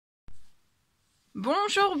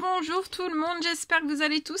Bonjour, bonjour tout le monde, j'espère que vous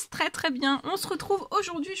allez tous très bien. On se retrouve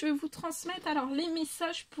aujourd'hui, je vais vous transmettre alors les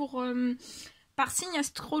messages pour par signe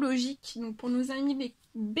astrologique, donc pour nos amis les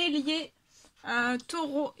béliers,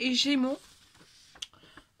 taureau et gémeaux.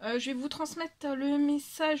 Je vais vous transmettre le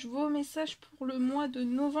message, vos messages pour le mois de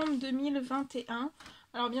novembre 2021.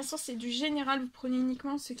 Alors bien sûr c'est du général, vous prenez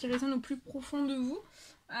uniquement ce qui résonne au plus profond de vous.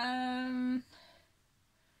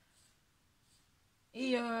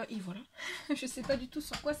 Et voilà, je sais pas du tout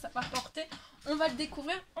sur quoi ça va porter, on va le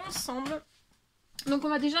découvrir ensemble. Donc on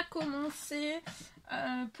va déjà commencer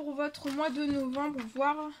pour votre mois de novembre,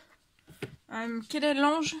 voir quel est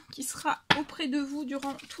l'ange qui sera auprès de vous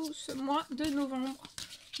durant tout ce mois de novembre.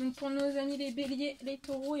 Donc pour nos amis les béliers, les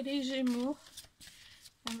taureaux et les gémeaux,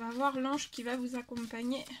 on va voir l'ange qui va vous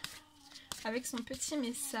accompagner avec son petit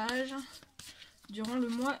message durant le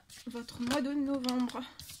mois, votre mois de novembre.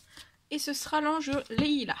 Et ce sera l'ange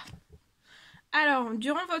Leïla. Alors,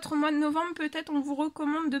 durant votre mois de novembre, peut-être on vous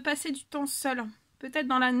recommande de passer du temps seul. Peut-être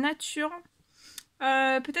dans la nature.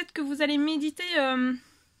 Peut-être que vous allez méditer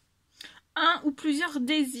un ou plusieurs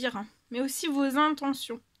désirs. Mais aussi vos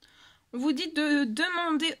intentions. On vous dit de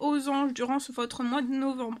demander aux anges durant votre mois de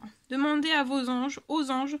novembre. Demandez à vos anges,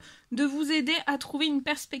 aux anges, de vous aider à trouver une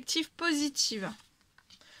perspective positive.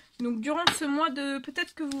 Donc durant ce mois de...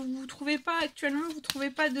 Peut-être que vous ne trouvez pas actuellement, vous ne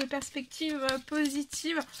trouvez pas de perspective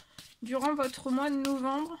positive durant votre mois de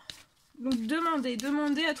novembre. Donc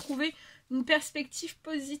demandez à trouver une perspective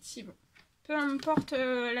positive. Peu importe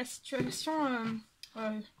la situation,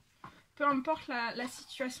 peu importe la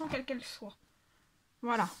situation quelle qu'elle soit.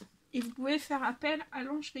 Voilà. Et vous pouvez faire appel à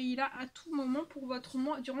l'ange Leïla à tout moment pour votre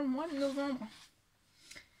mois, durant le mois de novembre.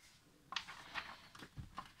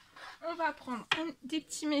 On va prendre des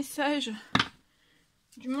petits messages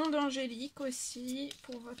du monde angélique aussi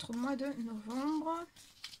pour votre mois de novembre.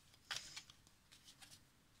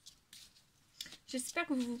 J'espère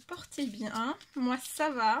que vous vous portez bien. Moi, ça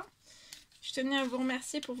va. Je tenais à vous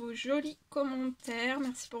remercier pour vos jolis commentaires.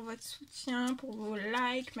 Merci pour votre soutien, pour vos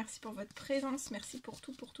likes. Merci pour votre présence. Merci pour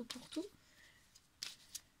tout.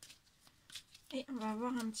 Et on va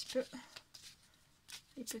voir un petit peu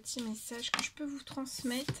les petits messages que je peux vous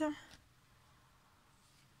transmettre.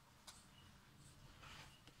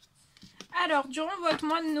 Alors, durant votre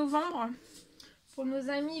mois de novembre, pour nos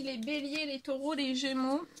amis les béliers, les taureaux, les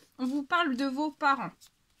gémeaux, on vous parle de vos parents.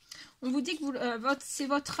 On vous dit que c'est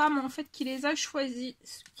votre âme en fait qui les a choisis.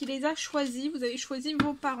 Vous avez choisi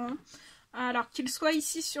vos parents. Alors qu'ils soient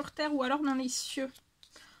ici sur terre ou alors dans les cieux.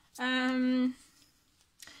 Ils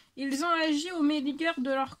ont agi au meilleur de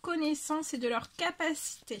leurs connaissances et de leurs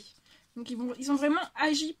capacités. Donc ils ont vraiment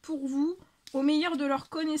agi pour vous au meilleur de leurs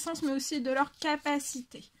connaissances mais aussi de leurs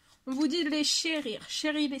capacités. On vous dit de les chérir.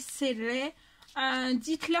 Chérissez-les.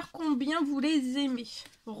 Dites-leur combien vous les aimez.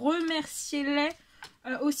 Remerciez-les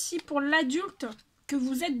aussi pour l'adulte que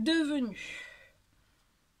vous êtes devenu.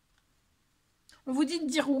 On vous dit de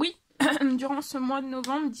dire oui durant ce mois de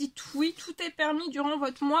novembre. Dites oui, tout est permis durant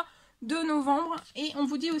votre mois de novembre. Et on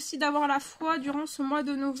vous dit aussi d'avoir la foi durant ce mois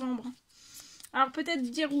de novembre. Alors peut-être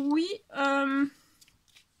dire oui...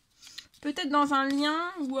 peut-être dans un lien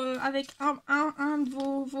ou avec un de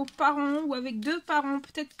vos parents ou avec deux parents.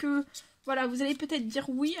 Peut-être que voilà, vous allez peut-être dire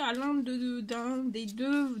oui à l'un des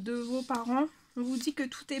deux de vos parents. On vous dit que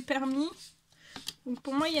tout est permis. Donc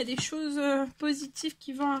pour moi, il y a des choses positives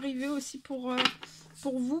qui vont arriver aussi pour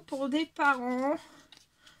vous, pour des parents.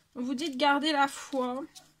 On vous dit de garder la foi.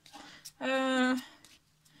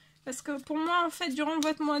 Parce que pour moi, en fait, durant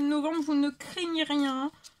votre mois de novembre, vous ne craignez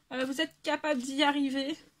rien. Vous êtes capable d'y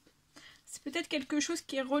arriver. C'est peut-être quelque chose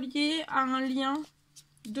qui est relié à un lien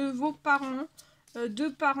de vos parents,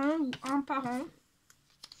 deux parents ou un parent.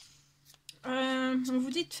 On vous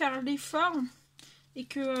dit de faire l'effort et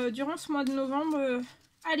que durant ce mois de novembre,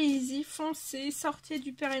 allez-y, foncez, sortez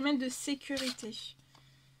du périmètre de sécurité.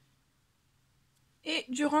 Et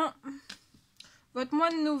durant votre mois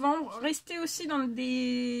de novembre, restez aussi dans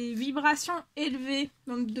des vibrations élevées,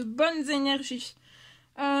 dans de bonnes énergies.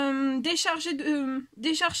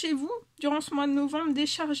 Déchargez-vous durant ce mois de novembre,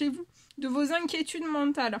 déchargez-vous de vos inquiétudes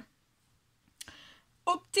mentales.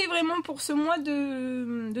 Optez vraiment pour ce mois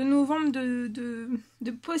de novembre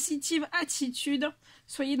de positive attitude.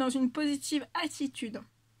 Soyez dans une positive attitude.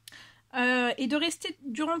 Et de rester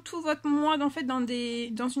durant tout votre mois en fait, dans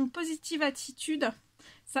une positive attitude.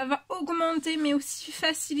 Ça va augmenter mais aussi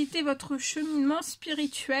faciliter votre cheminement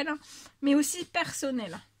spirituel mais aussi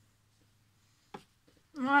personnel.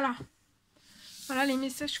 Voilà. Voilà les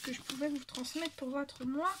messages que je pouvais vous transmettre pour votre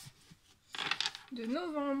mois de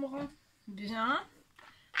novembre. Bien.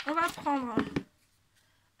 On va prendre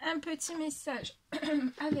un petit message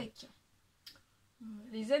avec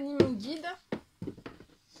les animaux guides.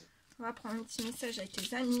 On va prendre un petit message avec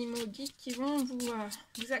les animaux guides qui vont vous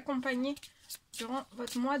accompagner durant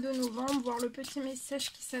votre mois de novembre, voir le petit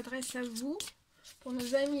message qui s'adresse à vous pour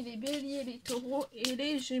nos amis les béliers, les taureaux et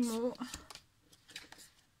les gémeaux.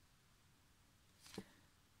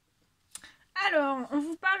 Alors, on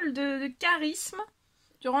vous parle de charisme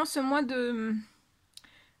durant ce mois de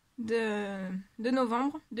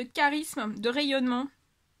novembre, de charisme, de rayonnement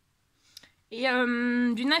et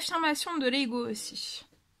d'une affirmation de l'ego aussi.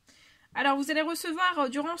 Alors, vous allez recevoir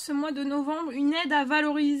durant ce mois de novembre une aide à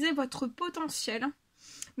valoriser votre potentiel,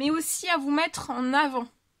 mais aussi à vous mettre en avant,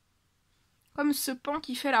 comme ce pan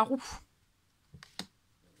qui fait la roue.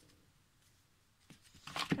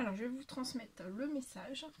 Alors, je vais vous transmettre le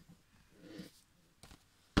message.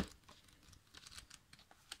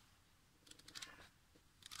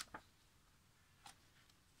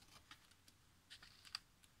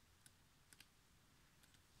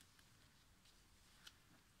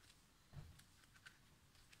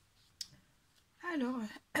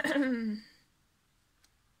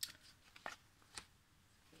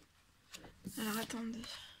 Alors attendez.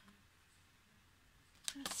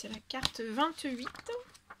 C'est la carte 28.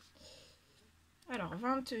 Alors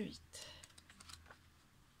 28.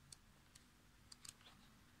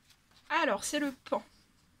 Alors c'est le pan.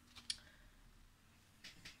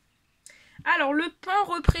 Alors le pan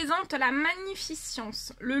représente la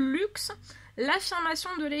magnificence, le luxe,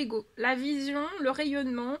 l'affirmation de l'ego, la vision, le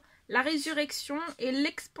rayonnement, la résurrection et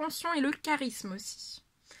l'expansion et le charisme aussi.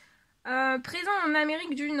 Présent en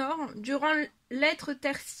Amérique du Nord, durant l'être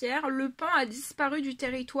tertiaire, le pan a disparu du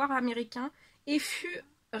territoire américain et fut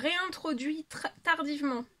réintroduit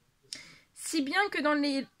tardivement. Si bien que dans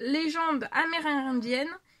les légendes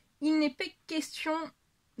amérindiennes, il n'est pas question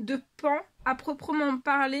de pan à proprement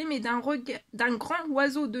parler, mais d'un grand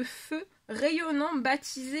oiseau de feu rayonnant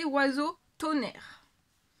baptisé oiseau tonnerre.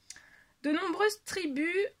 De nombreuses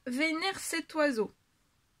tribus vénèrent cet oiseau,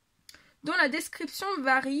 dont la description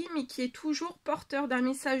varie, mais qui est toujours porteur d'un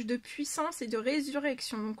message de puissance et de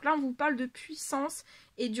résurrection. Donc là, on vous parle de puissance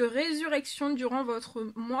et de résurrection durant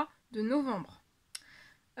votre mois de novembre.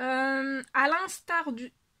 À l'instar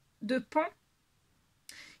de Pan,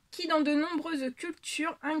 qui dans de nombreuses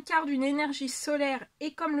cultures incarne une énergie solaire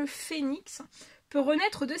et comme le phénix, peut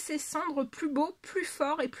renaître de ses cendres plus beau, plus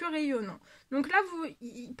fort et plus rayonnant. Donc là,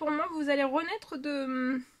 pour moi, vous allez renaître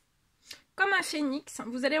comme un phénix,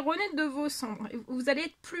 vous allez renaître de vos cendres. Vous allez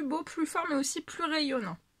être plus beau, plus fort, mais aussi plus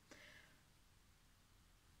rayonnant.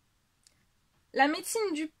 La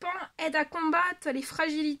médecine du pan aide à combattre les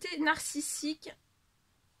fragilités narcissiques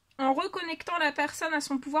en reconnectant la personne à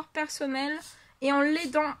son pouvoir personnel et en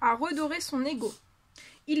l'aidant à redorer son ego.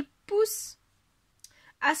 Il pousse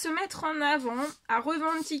à se mettre en avant, à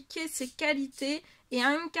revendiquer ses qualités et à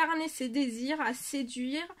incarner ses désirs, à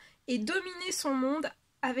séduire et dominer son monde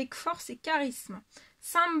avec force et charisme.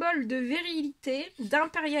 Symbole de virilité,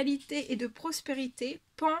 d'impérialité et de prospérité,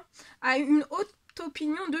 Pan a une haute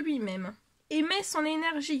opinion de lui-même et met son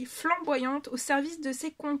énergie flamboyante au service de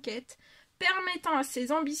ses conquêtes, permettant à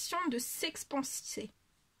ses ambitions de s'expanser.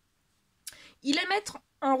 Il aime être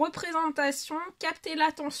en représentation, capter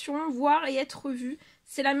l'attention, voir et être vu.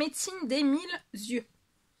 C'est la médecine des 1000 yeux.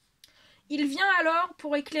 Il vient alors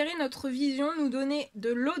pour éclairer notre vision, nous donner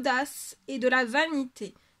de l'audace et de la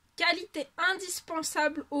vanité, qualité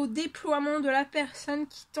indispensable au déploiement de la personne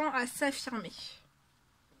qui tend à s'affirmer.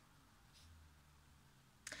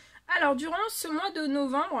 Alors, durant ce mois de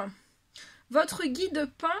novembre, votre guide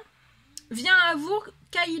Pan vient à vous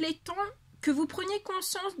car il est temps que vous preniez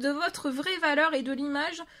conscience de votre vraie valeur et de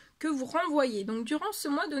l'image que vous renvoyez. Donc, durant ce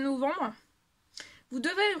mois de novembre, vous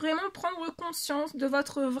devez vraiment prendre conscience de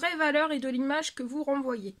votre vraie valeur et de l'image que vous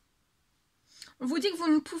renvoyez. On vous dit que vous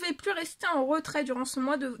ne pouvez plus rester en retrait durant ce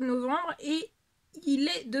mois de novembre et il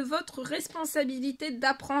est de votre responsabilité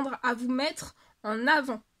d'apprendre à vous mettre en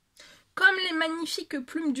avant. Comme les magnifiques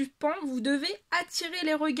plumes du pan, vous devez attirer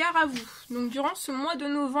les regards à vous. Donc durant ce mois de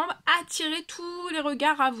novembre, attirez tous les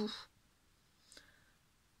regards à vous.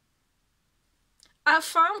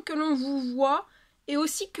 Afin que l'on vous voie et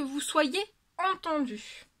aussi que vous soyez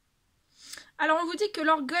entendu. Alors on vous dit que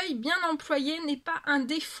l'orgueil bien employé n'est pas un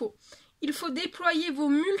défaut. Il faut déployer vos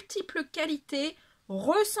multiples qualités,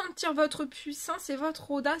 ressentir votre puissance et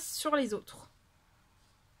votre audace sur les autres.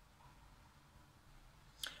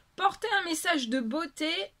 Portez un message de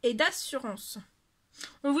beauté et d'assurance.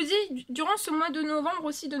 On vous dit durant ce mois de novembre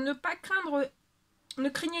aussi de ne pas craindre, ne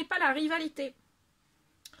craignez pas la rivalité.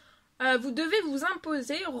 Vous devez vous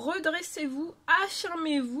imposer, redressez-vous,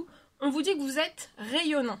 affirmez-vous. On vous dit que vous êtes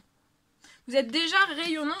rayonnant. Vous êtes déjà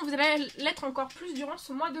rayonnant, vous allez l'être encore plus durant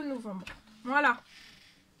ce mois de novembre. Voilà.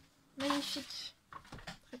 Magnifique.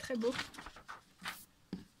 Très très beau.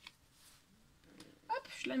 Hop,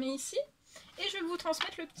 je la mets ici. Et je vais vous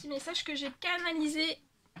transmettre le petit message que j'ai canalisé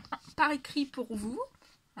par écrit pour vous.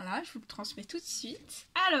 Voilà, je vous le transmets tout de suite.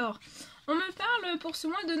 Alors, on me parle pour ce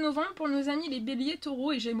mois de novembre, pour nos amis les béliers,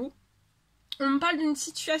 taureaux et gémeaux. On me parle d'une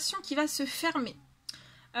situation qui va se fermer.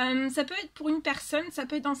 Ça peut être pour une personne, ça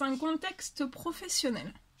peut être dans un contexte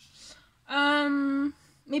professionnel.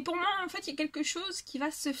 Mais pour moi, en fait, il y a quelque chose qui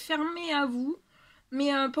va se fermer à vous.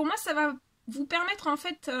 Mais pour moi, ça va vous permettre, en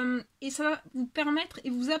fait, et ça va vous permettre et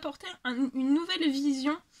vous apporter une nouvelle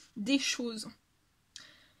vision des choses.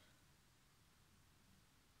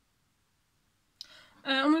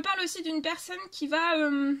 On me parle aussi d'une personne qui va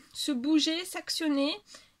se bouger, s'actionner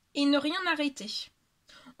et ne rien arrêter.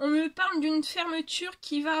 On me parle d'une fermeture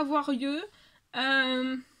qui va avoir lieu,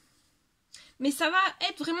 mais ça va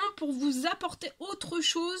être vraiment pour vous apporter autre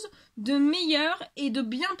chose de meilleur et de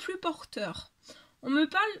bien plus porteur. On me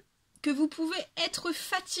parle que vous pouvez être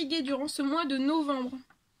fatigué durant ce mois de novembre.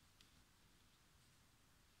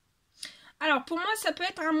 Alors pour moi, ça peut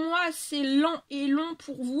être un mois assez lent et long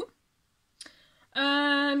pour vous.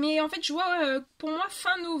 Mais en fait, je vois pour moi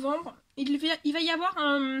fin novembre, il va y avoir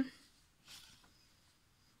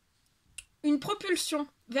une propulsion.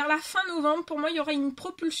 Vers la fin novembre, pour moi, il y aura une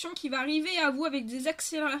propulsion qui va arriver à vous avec des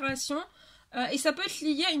accélérations. Et ça peut être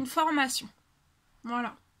lié à une formation.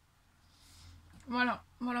 Voilà. Voilà.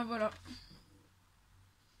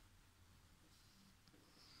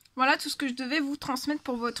 Voilà tout ce que je devais vous transmettre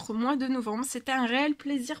pour votre mois de novembre. C'était un réel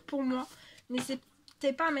plaisir pour moi.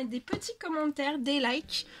 N'hésitez pas à mettre des petits commentaires, des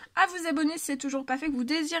likes, à vous abonner si c'est toujours pas fait, que vous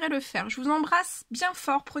désirez le faire. Je vous embrasse bien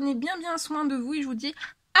fort, prenez bien soin de vous et je vous dis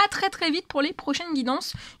à très vite pour les prochaines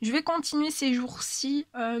guidances. Je vais continuer ces jours-ci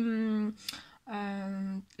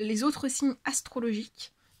les autres signes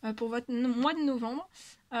astrologiques pour votre mois de novembre.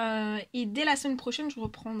 Et dès la semaine prochaine, je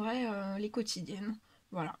reprendrai les quotidiennes.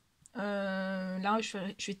 Voilà. Là, je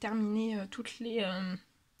vais terminer toutes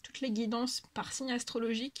les guidances par signe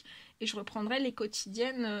astrologique et je reprendrai les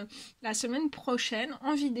quotidiennes la semaine prochaine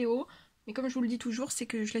en vidéo. Mais comme je vous le dis toujours, c'est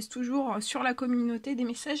que je laisse toujours sur la communauté des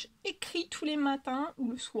messages écrits tous les matins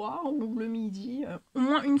ou le soir ou le midi, au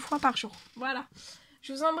moins une fois par jour. Voilà.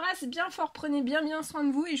 Je vous embrasse bien fort, prenez bien soin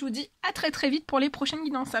de vous et je vous dis à très vite pour les prochaines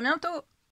guidances. À bientôt!